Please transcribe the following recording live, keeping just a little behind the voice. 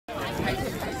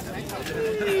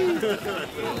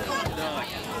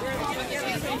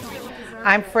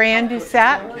I'm Fran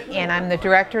Doucette, and I'm the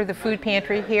director of the food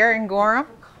pantry here in Gorham.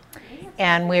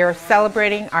 And we are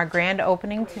celebrating our grand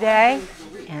opening today.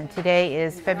 And today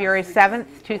is February 7th,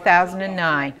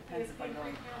 2009.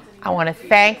 I want to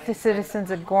thank the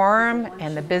citizens of Gorham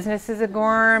and the businesses of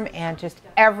Gorham and just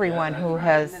everyone who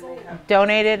has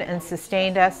donated and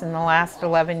sustained us in the last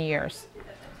 11 years.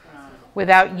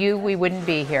 Without you, we wouldn't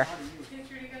be here.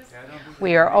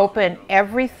 We are open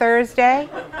every Thursday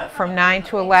from 9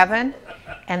 to 11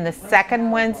 and the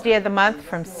second Wednesday of the month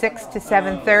from 6 to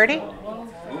 7:30.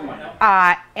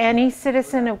 Any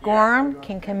citizen of Gorham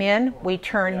can come in. We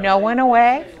turn no one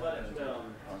away.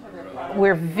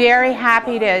 We're very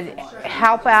happy to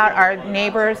help out our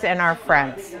neighbors and our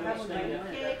friends.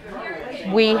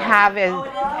 We have,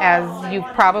 as you've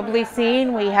probably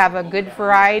seen, we have a good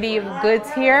variety of goods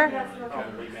here,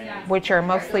 which are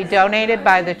mostly donated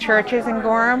by the churches in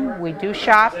Gorham. We do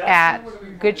shop at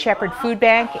Good Shepherd Food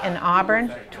Bank in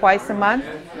Auburn twice a month.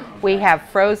 We have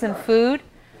frozen food,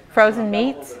 frozen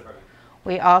meats.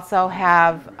 We also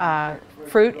have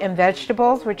fruit and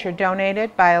vegetables, which are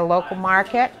donated by a local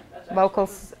market, local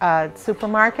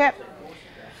supermarket.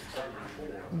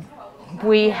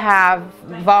 We have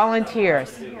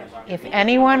volunteers. If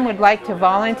anyone would like to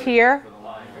volunteer,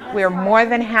 we're more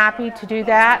than happy to do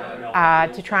that,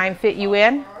 to try and fit you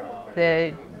in.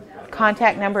 The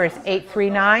contact number is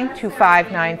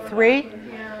 839-2593.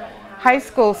 High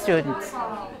school students,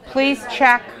 please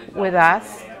check with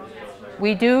us.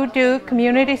 We do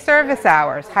community service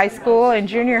hours, high school and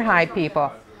junior high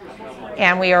people.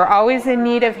 And we are always in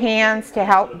need of hands to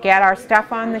help get our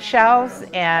stuff on the shelves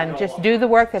and just do the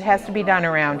work that has to be done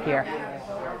around here.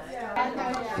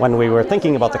 When we were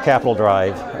thinking about the Capital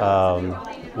Drive,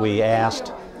 we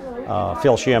asked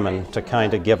Phil Shearman to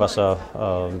kind of give us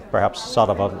perhaps sort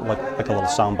of like a little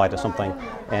soundbite or something.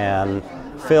 And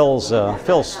Phil's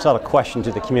sort of question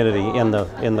to the community in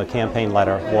the campaign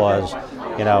letter was,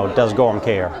 you know, does Gorham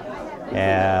care?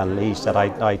 And he said,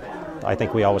 I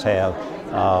think we always have.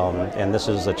 And this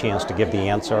is a chance to give the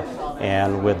answer.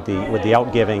 And with the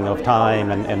outgiving of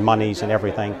time and monies and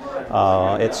everything,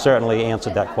 it certainly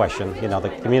answered that question. You know, the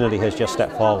community has just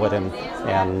stepped forward, and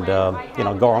you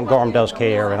know, Gorham does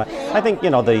care. And I think, you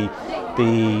know,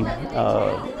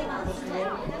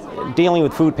 dealing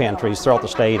with food pantries throughout the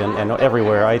state and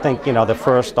everywhere, I think, you know, the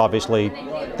first obviously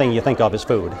thing you think of is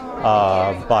food.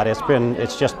 But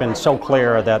it's just been so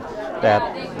clear that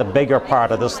the bigger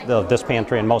part of this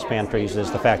pantry and most pantries is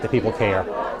the fact that people care.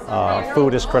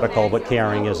 Food is critical, but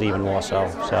caring is even more so.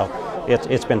 So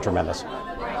it's been tremendous.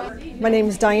 My name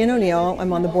is Diane O'Neill.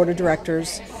 I'm on the board of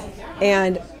directors,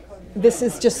 and this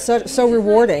is just so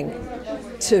rewarding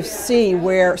to see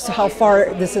how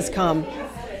far this has come,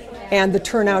 and the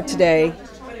turnout today,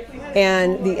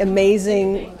 and the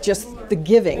amazing, just the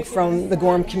giving from the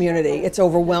Gorham community. It's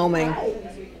overwhelming,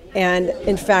 and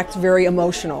in fact very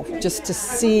emotional, just to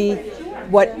see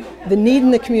what the need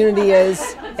in the community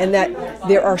is, and that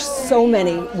there are so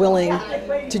many willing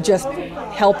to just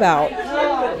help out,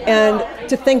 and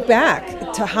to think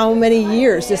back to how many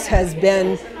years this has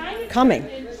been coming.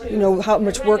 You know, how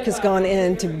much work has gone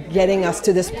into getting us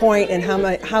to this point, and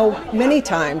how many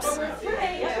times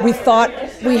we thought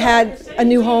we had a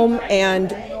new home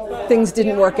and things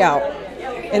didn't work out.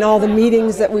 And all the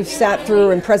meetings that we've sat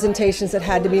through and presentations that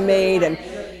had to be made, and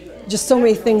just so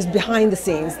many things behind the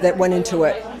scenes that went into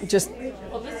it. Just,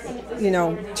 you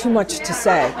know, too much to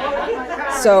say.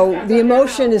 So the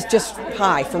emotion is just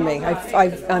high for me.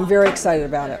 I'm very excited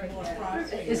about it.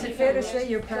 Is it fair to say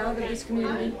you're proud of this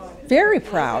community? Very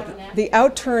proud. The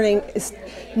outturning is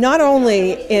not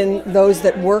only in those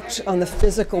that worked on the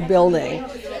physical building,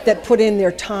 that put in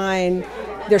their time,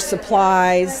 their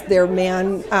supplies, their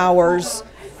man hours,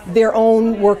 their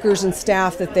own workers and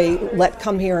staff that they let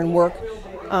come here and work,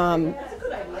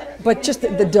 but just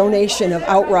the donation of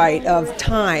outright of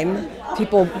time,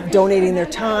 people donating their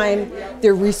time,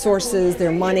 their resources,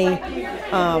 their money,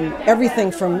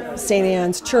 everything from St.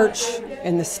 Anne's Church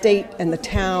and the state and the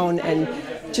town, and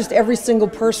just every single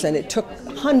person. It took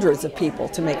hundreds of people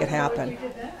to make it happen.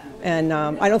 And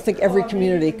I don't think every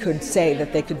community could say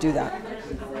that they could do that.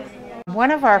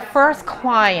 One of our first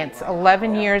clients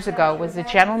 11 years ago was a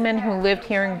gentleman who lived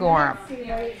here in Gorham.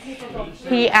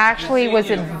 He actually was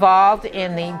involved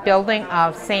in the building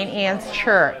of St. Anne's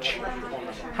Church.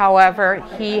 However,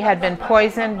 he had been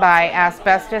poisoned by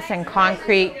asbestos and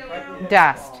concrete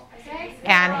dust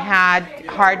and had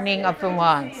hardening of the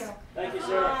lungs.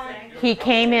 He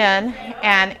came in,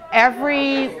 and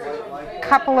every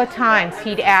couple of times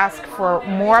he'd ask for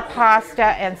more pasta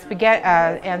and spaghetti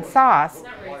and sauce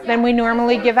than we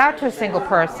normally give out to a single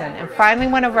person. And finally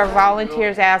one of our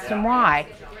volunteers asked him why.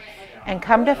 And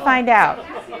come to find out,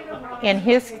 in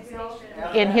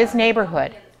his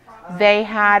neighborhood, they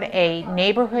had a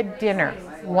neighborhood dinner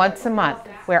once a month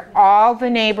where all the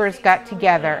neighbors got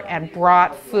together and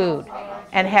brought food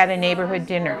and had a neighborhood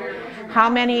dinner. How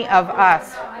many of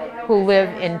us who live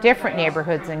in different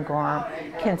neighborhoods in Gorham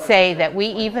can say that we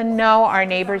even know our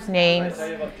neighbors' names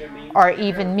or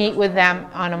even meet with them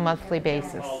on a monthly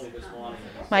basis?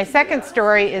 My second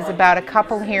story is about a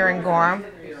couple here in Gorham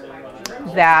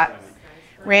that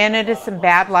ran into some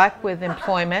bad luck with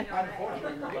employment,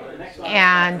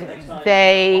 and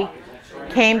they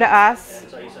came to us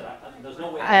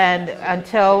and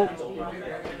until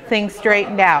things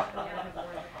straightened out.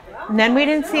 And then we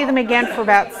didn't see them again for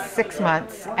about 6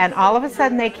 months, and all of a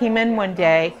sudden they came in one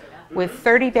day with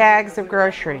 30 bags of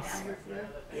groceries.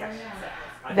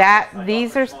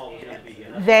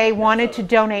 They wanted to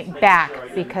donate back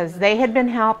because they had been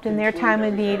helped in their time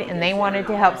of need and they wanted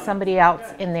to help somebody else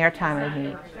in their time of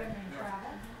need.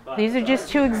 These are just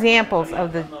two examples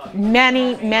of the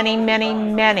many, many, many,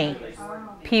 many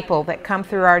people that come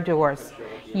through our doors.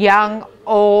 Young,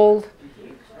 old,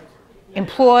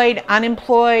 employed,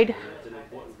 unemployed,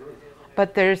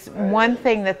 but there's one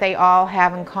thing that they all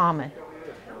have in common.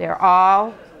 They're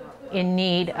all in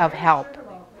need of help,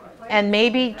 and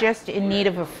maybe just in need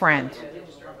of a friend.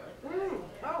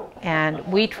 And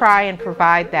we try and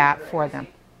provide that for them.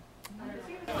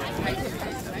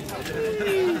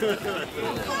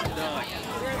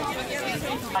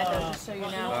 So you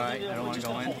know. All right, I don't want to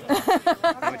go in. Is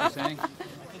that what you're saying?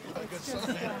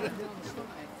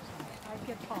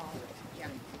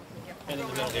 In the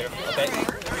middle here. Okay.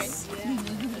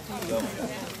 Go.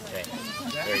 Okay.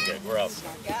 Very good. Where else?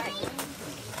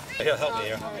 Here, help me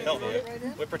here. Help me here.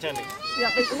 We're pretending. Yeah,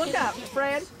 look up,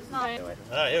 Fred. All right,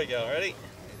 here we go. Ready?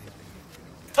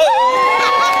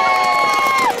 Oh!